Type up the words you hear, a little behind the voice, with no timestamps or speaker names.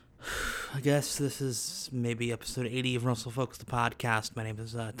I guess this is maybe episode 80 of Russell Folks, the podcast. My name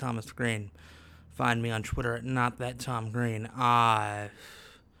is Thomas Green. Find me on Twitter at NotThatTomGreen.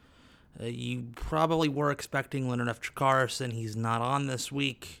 You probably were expecting Leonard F. Chikaris, he's not on this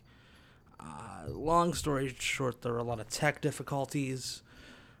week. Long story short, there were a lot of tech difficulties.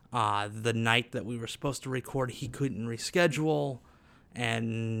 The night that we were supposed to record, he couldn't reschedule,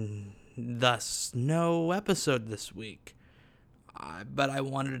 and thus no episode this week. But I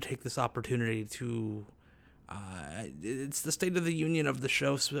wanted to take this opportunity to, it's the State of the Union of the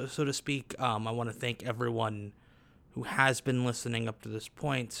show, so to speak. I want to thank everyone who has been listening up to this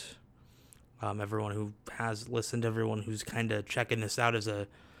point, everyone who has listened, everyone who's kind of checking this out as a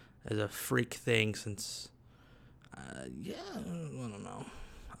freak thing since, I don't know.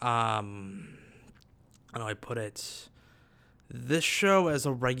 How do I put it? This show as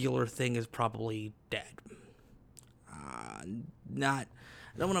a regular thing is probably dead. I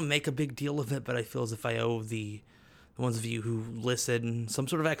don't want to make a big deal of it, but I feel as if I owe the ones of you who listen some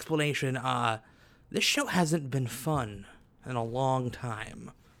sort of explanation. This show hasn't been fun in a long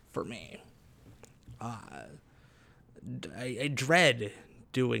time for me. I dread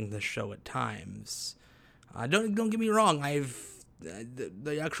doing this show at times. Don't get me wrong.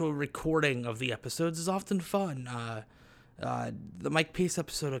 The actual recording of the episodes is often fun. The Mike Pace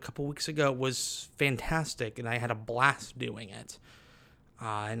episode a couple weeks ago was fantastic, and I had a blast doing it.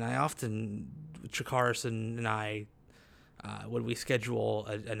 And I often, Chikaris and I, when we schedule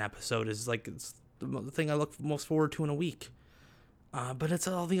an episode, is like it's the thing I look most forward to in a week. But it's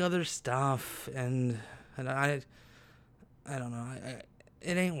all the other stuff, and I don't know.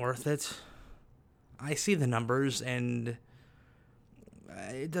 It ain't worth it. I see the numbers, and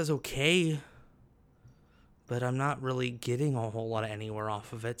it does okay. But I'm not really getting a whole lot of anywhere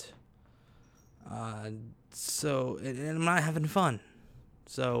off of it. And I'm not having fun.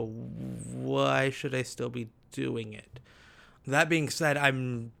 So why should I still be doing it? That being said,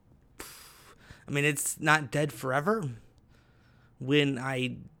 it's not dead forever. When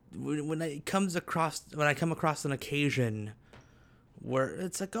I come across an occasion where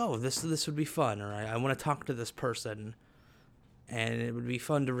it's like, oh, this would be fun, or I want to talk to this person, and it would be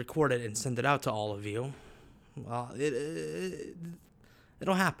fun to record it and send it out to all of you. Well,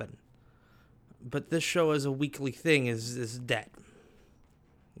 it'll happen. But this show as a weekly thing is dead.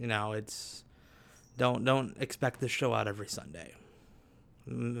 You know, it's don't expect this show out every Sunday.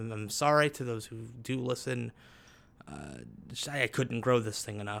 I'm sorry to those who do listen. I couldn't grow this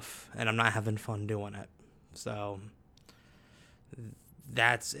thing enough, and I'm not having fun doing it. So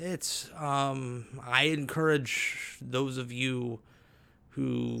that's it. I encourage those of you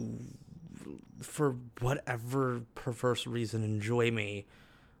who, for whatever perverse reason, enjoy me.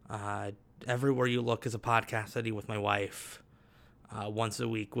 Everywhere you look is a podcast I do with my wife once a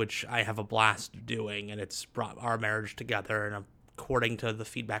week, which I have a blast doing, and it's brought our marriage together, and according to the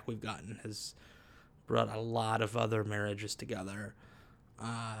feedback we've gotten, has brought a lot of other marriages together,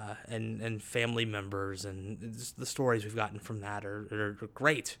 and family members, and the stories we've gotten from that are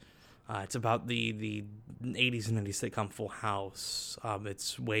great. It's about the 80s and 90s sitcom Full House.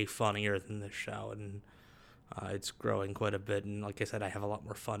 It's way funnier than this show, and it's growing quite a bit. And like I said, I have a lot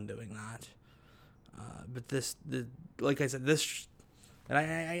more fun doing that. But like I said, and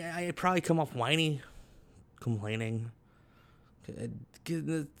I probably come off whiny, complaining.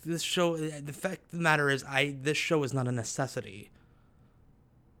 This show, the fact of the matter is, this show is not a necessity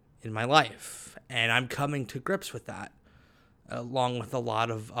in my life, and I'm coming to grips with that, along with a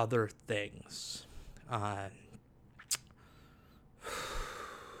lot of other things.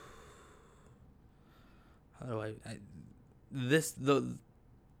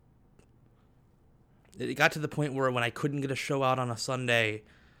 It got to the point where when I couldn't get a show out on a Sunday,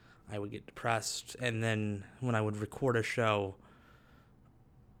 I would get depressed, and then when I would record a show,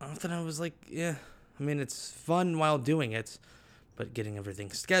 often I was like, yeah, it's fun while doing it, but getting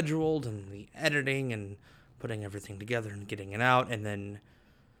everything scheduled and the editing and putting everything together and getting it out, and then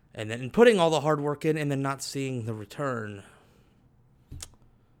putting all the hard work in and then not seeing the return.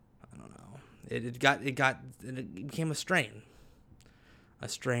 I don't know. It became a strain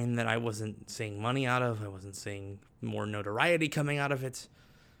that I wasn't seeing money out of. I wasn't seeing more notoriety coming out of it.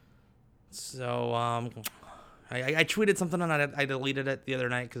 So I tweeted something and I deleted it the other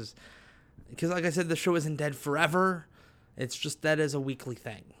night because like I said, the show isn't dead forever. It's just dead as a weekly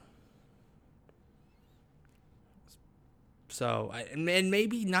thing. So, and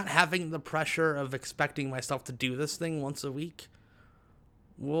maybe not having the pressure of expecting myself to do this thing once a week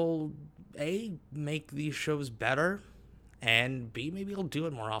will, A, make these shows better, and B, maybe I'll do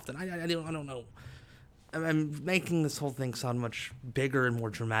it more often. I don't know. I'm making this whole thing sound much bigger and more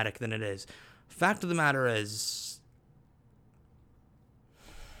dramatic than it is. Fact of the matter is,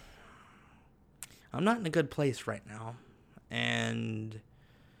 I'm not in a good place right now, and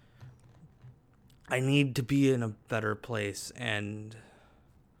I need to be in a better place, and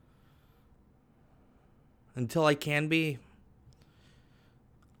until I can be,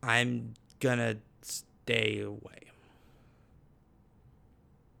 I'm gonna stay away.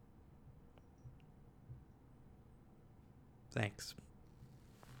 Thanks.